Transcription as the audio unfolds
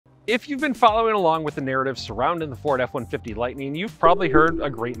If you've been following along with the narrative surrounding the Ford F-150 Lightning, you've probably heard a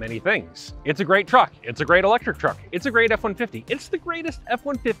great many things. It's a great truck. It's a great electric truck. It's a great F-150. It's the greatest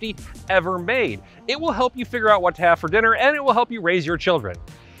F-150 ever made. It will help you figure out what to have for dinner, and it will help you raise your children.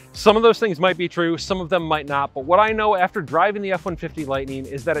 Some of those things might be true, some of them might not, but what I know after driving the F-150 Lightning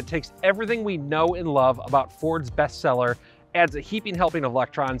is that it takes everything we know and love about Ford's bestseller, adds a heaping helping of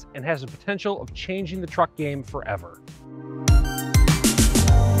electrons, and has the potential of changing the truck game forever.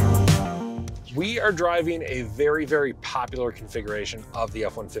 We are driving a very, very popular configuration of the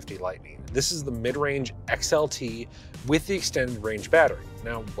F-150 Lightning. This is the mid-range XLT with the extended range battery.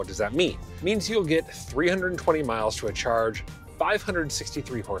 Now, what does that mean? It means you'll get 320 miles to a charge,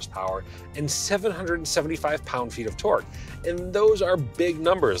 563 horsepower, and 775 pound-feet of torque. And those are big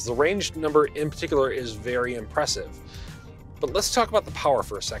numbers. The range number in particular is very impressive. But let's talk about the power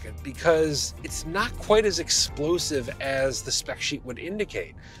for a second, because it's not quite as explosive as the spec sheet would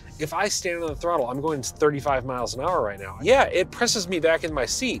indicate. If I stand on the throttle, I'm going 35 miles an hour right now. Yeah, it presses me back in my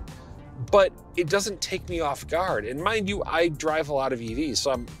seat, but it doesn't take me off guard. And mind you, I drive a lot of EVs,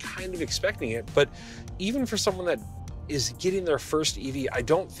 so I'm kind of expecting it. But even for someone that is getting their first EV, I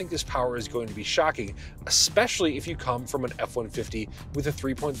don't think this power is going to be shocking, especially if you come from an F-150 with a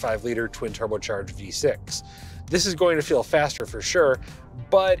 3.5 liter twin turbocharged V6. This is going to feel faster for sure,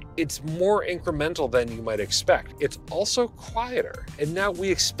 but it's more incremental than you might expect. It's also quieter. And now we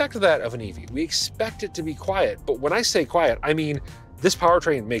expect that of an EV. We expect it to be quiet, but when I say quiet, I mean this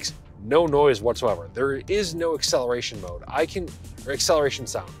powertrain makes no noise whatsoever. There is no acceleration mode. Or acceleration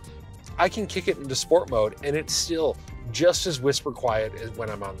sound. I can kick it into sport mode and it's still just as whisper quiet as when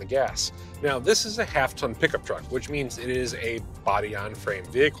I'm on the gas. Now, this is a half-ton pickup truck, which means it is a body-on-frame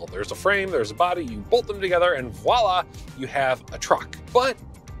vehicle. There's a frame, there's a body, you bolt them together, and voila, you have a truck. But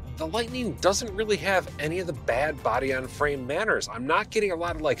the Lightning doesn't really have any of the bad body-on-frame manners. I'm not getting a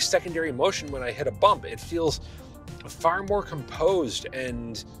lot of like secondary motion when I hit a bump. It feels far more composed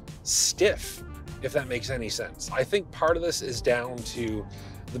and stiff, if that makes any sense. I think part of this is down to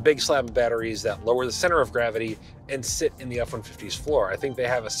the big slab of batteries that lower the center of gravity and sit in the F-150's floor. I think they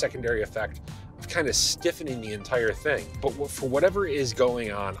have a secondary effect of kind of stiffening the entire thing. But for whatever is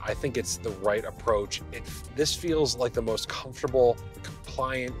going on, I think it's the right approach. This feels like the most comfortable,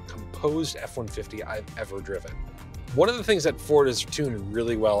 compliant, composed F-150 I've ever driven. One of the things that Ford has tuned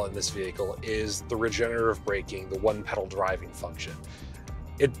really well in this vehicle is the regenerative braking, the one-pedal driving function.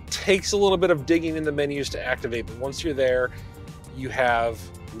 It takes a little bit of digging in the menus to activate, but once you're there, you have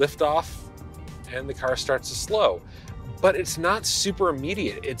liftoff and the car starts to slow. But it's not super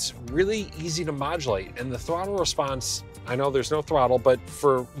immediate. It's really easy to modulate, and the throttle response, I know there's no throttle, but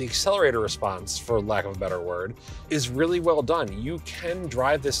for the accelerator response, for lack of a better word, is really well done. You can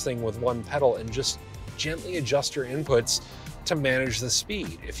drive this thing with one pedal and just gently adjust your inputs to manage the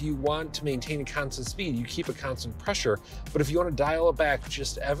speed. If you want to maintain a constant speed, you keep a constant pressure, but if you want to dial it back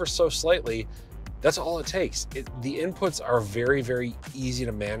just ever so slightly, that's all it takes. The inputs are very, very easy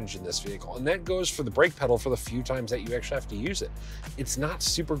to manage in this vehicle, and that goes for the brake pedal for the few times that you actually have to use it. It's not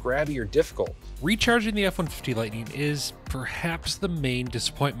super grabby or difficult. Recharging the F-150 Lightning is perhaps the main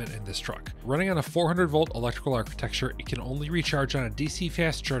disappointment in this truck. Running on a 400-volt electrical architecture, it can only recharge on a DC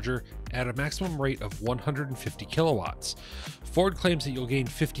fast charger at a maximum rate of 150 kilowatts. Ford claims that you'll gain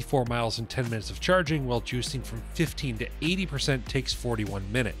 54 miles in 10 minutes of charging, while juicing from 15 to 80% takes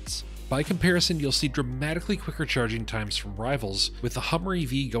 41 minutes. By comparison, you'll see dramatically quicker charging times from rivals, with the Hummer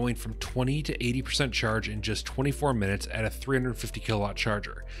EV going from 20 to 80% charge in just 24 minutes at a 350 kilowatt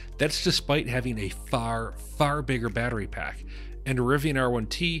charger. That's despite having a far, far bigger battery pack. And a Rivian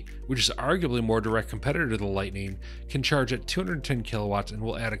R1T, which is arguably a more direct competitor to the Lightning, can charge at 210 kilowatts and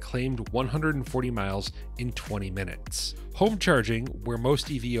will add a claimed 140 miles in 20 minutes. Home charging, where most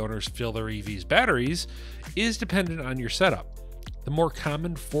EV owners fill their EV's batteries, is dependent on your setup. The more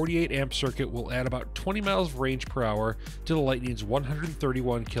common 48 amp circuit will add about 20 miles of range per hour to the Lightning's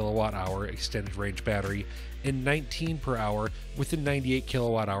 131 kilowatt hour extended range battery and 19 per hour with the 98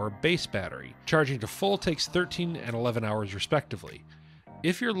 kilowatt hour base battery. Charging to full takes 13 and 11 hours respectively.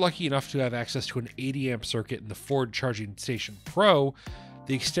 If you're lucky enough to have access to an 80 amp circuit in the Ford Charging Station Pro,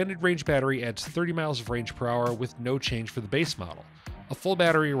 the extended range battery adds 30 miles of range per hour with no change for the base model. A full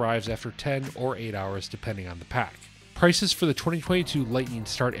battery arrives after 10 or 8 hours depending on the pack. Prices for the 2022 Lightning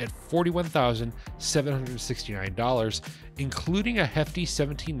start at $41,769, including a hefty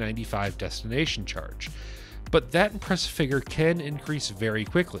 $1,795 destination charge. But that impressive figure can increase very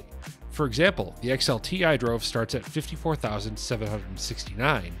quickly. For example, the XLT I drove starts at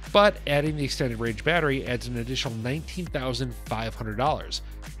 $54,769, but adding the extended range battery adds an additional $19,500.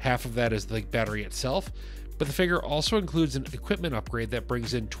 Half of that is the battery itself, but the figure also includes an equipment upgrade that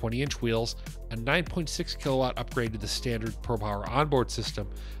brings in 20-inch wheels, a 9.6 kilowatt upgrade to the standard ProPower onboard system,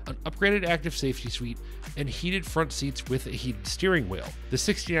 an upgraded active safety suite, and heated front seats with a heated steering wheel. The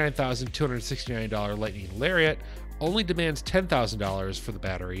 $69,269 Lightning Lariat only demands $10,000 for the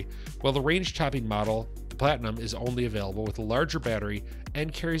battery, while the range-topping model, the Platinum, is only available with a larger battery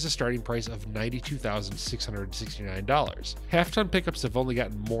and carries a starting price of $92,669. Half-ton pickups have only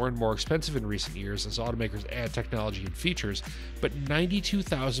gotten more and more expensive in recent years as automakers add technology and features, but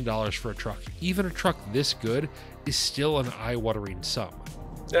 $92,000 for a truck, even a truck this good, is still an eye-watering sum.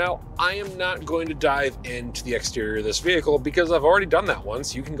 Now, I am not going to dive into the exterior of this vehicle because I've already done that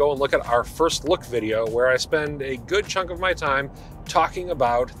once. You can go and look at our first look video where I spend a good chunk of my time talking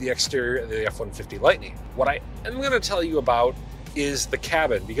about the exterior of the F-150 Lightning. What I am going to tell you about is the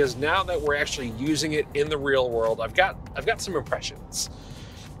cabin, because now that we're actually using it in the real world, I've got some impressions.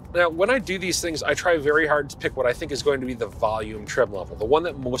 Now, when I do these things, I try very hard to pick what I think is going to be the volume trim level, the one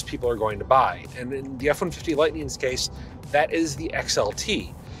that most people are going to buy. And in the F-150 Lightning's case, that is the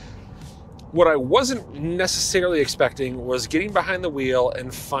XLT. What I wasn't necessarily expecting was getting behind the wheel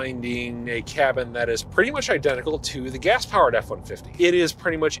and finding a cabin that is pretty much identical to the gas-powered F-150. It is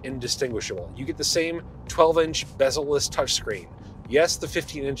pretty much indistinguishable. You get the same 12-inch bezel-less touchscreen. Yes, the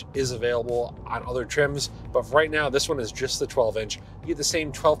 15-inch is available on other trims, but right now this one is just the 12-inch. You get the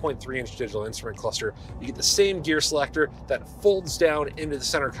same 12.3-inch digital instrument cluster. You get the same gear selector that folds down into the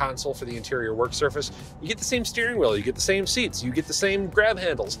center console for the interior work surface. You get the same steering wheel. You get the same seats. You get the same grab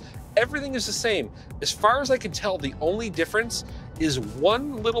handles. Everything is the same. As far as I can tell, the only difference is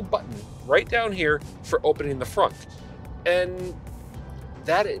one little button right down here for opening the front. And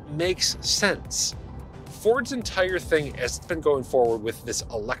that it makes sense. Ford's entire thing, as it's been going forward with this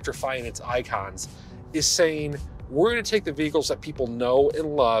electrifying its icons, is saying, we're going to take the vehicles that people know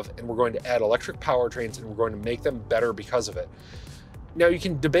and love, and we're going to add electric powertrains, and we're going to make them better because of it. Now, you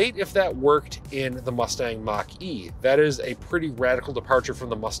can debate if that worked in the Mustang Mach-E. That is a pretty radical departure from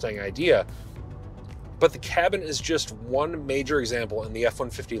the Mustang idea. But the cabin is just one major example in the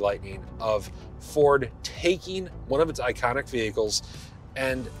F-150 Lightning of Ford taking one of its iconic vehicles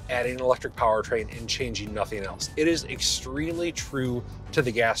and adding an electric powertrain and changing nothing else. It is extremely true to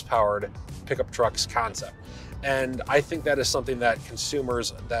the gas-powered pickup trucks concept. And I think that is something that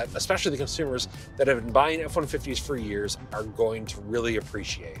consumers, especially the consumers that have been buying F-150s for years, are going to really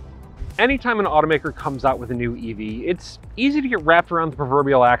appreciate. Anytime an automaker comes out with a new EV, it's easy to get wrapped around the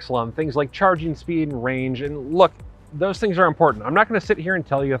proverbial axle on things like charging speed and range. And look, those things are important. I'm not going to sit here and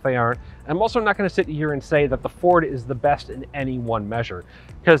tell you if they aren't. I'm also not going to sit here and say that the Ford is the best in any one measure,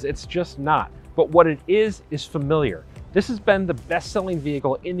 because it's just not. But what it is familiar. This has been the best-selling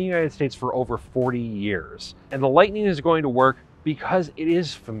vehicle in the United States for over 40 years. And the Lightning is going to work because it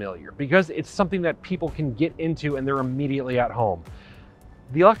is familiar, because it's something that people can get into and they're immediately at home.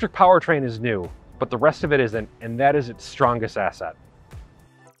 The electric powertrain is new, but the rest of it isn't, and that is its strongest asset.